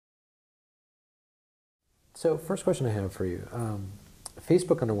So first question I have for you.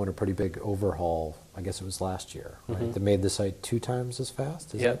 Facebook underwent a pretty big overhaul, I guess it was last year, right? That made the site 2 times as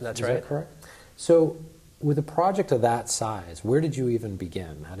fast? That's right. Is that correct? So with a project of that size, where did you even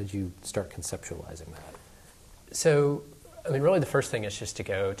begin? How did you start conceptualizing that? So, I mean, really the first thing is just to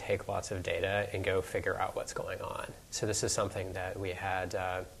go take lots of data and go figure out what's going on. So this is something that we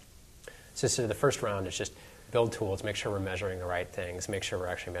had, so the first round is just build tools, make sure we're measuring the right things, make sure we're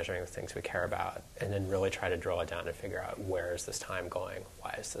actually measuring the things we care about, and then really try to drill it down and figure out where is this time going,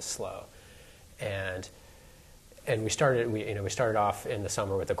 why is this slow, and we started off in the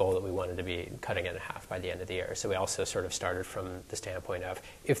summer with the goal that we wanted to be cutting it in half by the end of the year. So we also sort of started from the standpoint of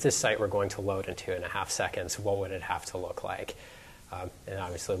if this site were going to load in 2.5 seconds, what would it have to look like? And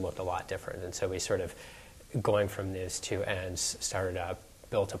obviously it looked a lot different, and so we sort of going from these two ends started up,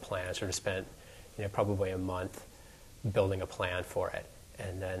 built a plan, sort of spent probably a month building a plan for it,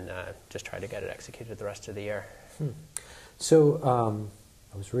 and then just try to get it executed the rest of the year. So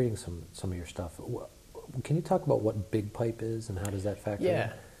I was reading some of your stuff. Can you talk about what Big Pipe is and how does that factor in?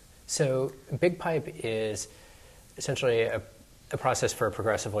 Yeah. So Big Pipe is essentially a process for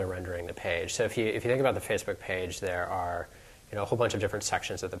progressively rendering the page. So if you think about the Facebook page, there are a whole bunch of different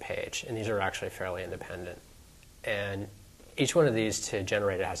sections of the page, and these are actually fairly independent. And each one of these, to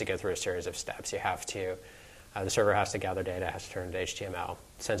generate it, has to go through a series of steps. You have to, the server has to gather data, has to turn it into HTML,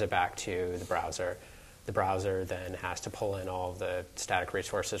 sends it back to the browser. The browser then has to pull in all of the static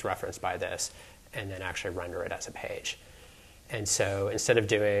resources referenced by this, and then actually render it as a page. And so instead of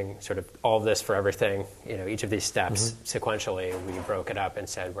doing sort of all of this for everything, each of these steps sequentially, we broke it up and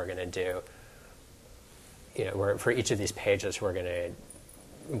said we're going to do, for each of these pages, we're going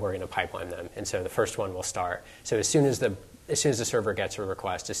to pipeline them. And so the first one will start. So as soon as the server gets a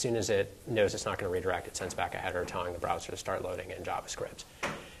request, as soon as it knows it's not going to redirect, it sends back a header telling the browser to start loading in JavaScript.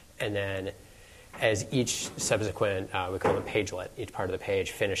 And then as each subsequent, we call them pagelet, each part of the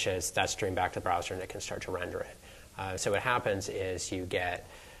page finishes, that's streamed back to the browser and it can start to render it. So what happens is you get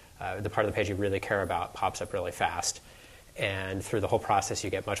the part of the page you really care about pops up really fast. And through the whole process, you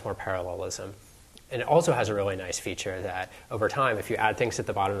get much more parallelism. And it also has a really nice feature that over time, if you add things at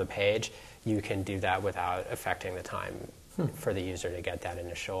the bottom of the page, you can do that without affecting the time for the user to get that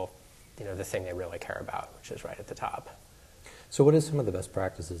initial, the thing they really care about, which is right at the top. So what are some of the best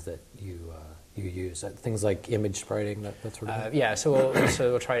practices that you use? Things like image spriting, that sort of thing? Yeah, so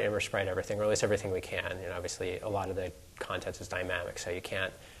we'll try to image sprite everything, or at least everything we can. Obviously, a lot of the content is dynamic, so you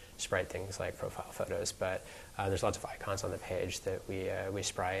can't sprite things like profile photos, but there's lots of icons on the page that we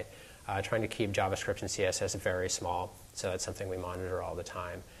sprite. Trying to keep JavaScript and CSS very small, so that's something we monitor all the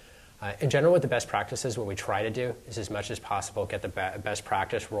time. In general, what the best practice is, what we try to do is as much as possible get the best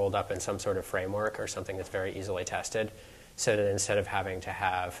practice rolled up in some sort of framework or something that's very easily tested, so that instead of having to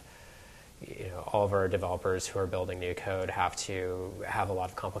have all of our developers who are building new code have to have a lot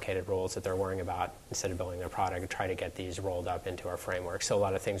of complicated rules that they're worrying about instead of building their product, try to get these rolled up into our framework. So a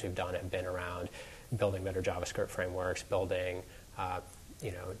lot of things we've done have been around building better JavaScript frameworks, building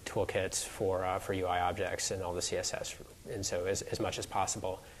toolkits for UI objects and all the CSS. And so as much as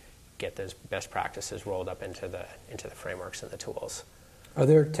possible, get those best practices rolled up into the frameworks and the tools. Are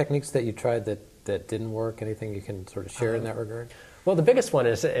there techniques that you tried that didn't work? Anything you can sort of share in that regard? Well, the biggest one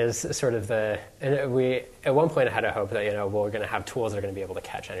is sort of and we at one point had a hope that we're going to have tools that are going to be able to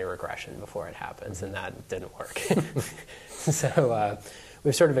catch any regression before it happens, and that didn't work. So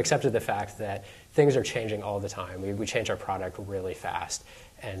we've sort of accepted the fact that things are changing all the time. We change our product really fast,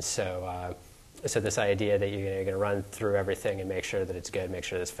 and so this idea that you're going to run through everything and make sure that it's good, make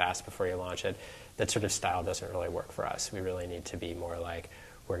sure that it's fast before you launch it, that sort of style doesn't really work for us. We really need to be more like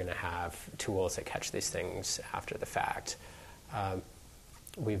we're going to have tools that catch these things after the fact.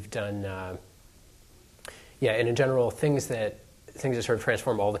 We've done, and in general, things that sort of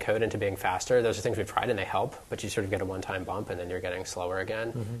transform all the code into being faster, those are things we've tried and they help, but you sort of get a one-time bump and then you're getting slower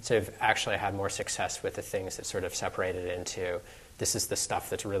again. So we've actually had more success with the things that sort of separate it into, this is the stuff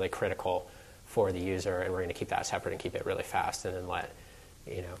that's really critical for the user, and we're going to keep that separate and keep it really fast, and then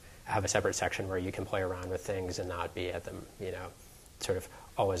have a separate section where you can play around with things and not be at them, sort of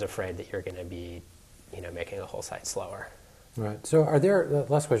always afraid that you're going to be, making the whole site slower. Right. So the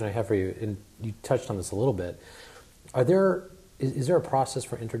last question I have for you, and you touched on this a little bit, is there a process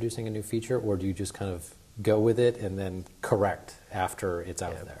for introducing a new feature, or do you just kind of go with it and then correct after it's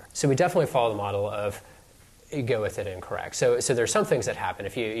out there? So we definitely follow the model of you go with it and correct. So there's some things that happen.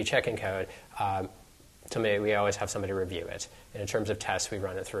 If you check in code, we always have somebody review it. And in terms of tests, we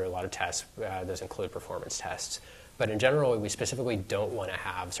run it through a lot of tests. Those include performance tests. But in general, we specifically don't want to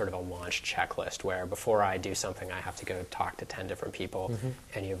have sort of a launch checklist where before I do something, I have to go talk to 10 different people,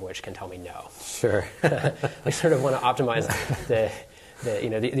 any of which can tell me no. Sure. We sort of want to optimize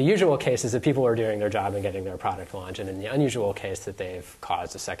the usual case is that people are doing their job and getting their product launched, and in the unusual case that they've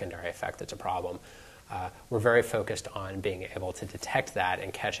caused a secondary effect that's a problem. We're very focused on being able to detect that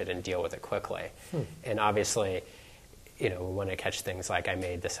and catch it and deal with it quickly. And obviously, we want to catch things like I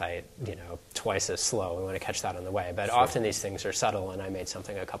made the site, twice as slow. We want to catch that on the way. But often these things are subtle, and I made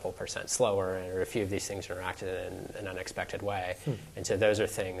something a couple % slower, or a few of these things interacted in an unexpected way. And so those are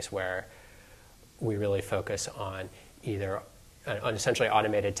things where we really focus on either on essentially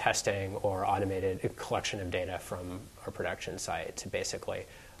automated testing or automated collection of data from our production site to basically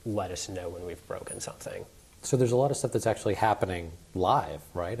let us know when we've broken something. So there's a lot of stuff that's actually happening live,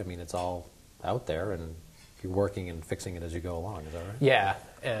 right? I mean, it's all out there, and you're working and fixing it as you go along. Is that right? Yeah,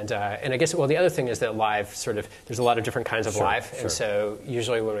 and I guess, well, the other thing is that live there's a lot of different kinds of live, and so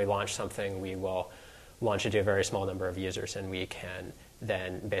usually when we launch something, we will launch it to a very small number of users, and we can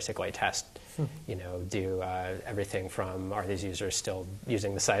then basically test, do everything from are these users still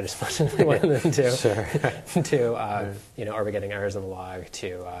using the site as much as we want them to, to are we getting errors in the log,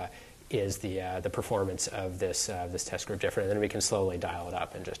 to is the performance of this test group different, and then we can slowly dial it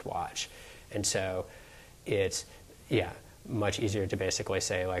up and just watch. And so it's, much easier to basically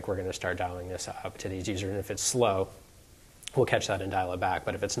say, like, we're going to start dialing this up to these users, and if it's slow, we'll catch that and dial it back.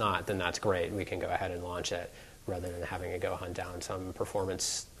 But if it's not, then that's great. We can go ahead and launch it rather than having to go hunt down some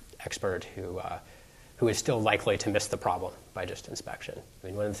performance expert who is still likely to miss the problem by just inspection. I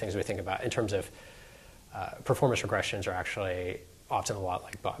mean, one of the things we think about in terms of performance regressions are actually often a lot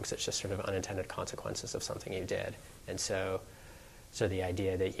like bugs. It's just sort of unintended consequences of something you did. And so the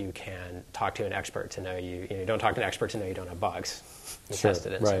idea that you can talk to an expert to know you don't talk to an expert to know you don't have bugs. You test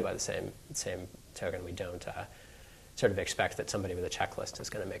it, and so by the same token, we don't sort of expect that somebody with a checklist is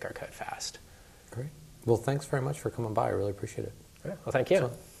going to make our code fast. Great. Well, thanks very much for coming by. I really appreciate it. All right. Well, thank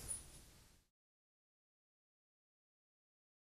you.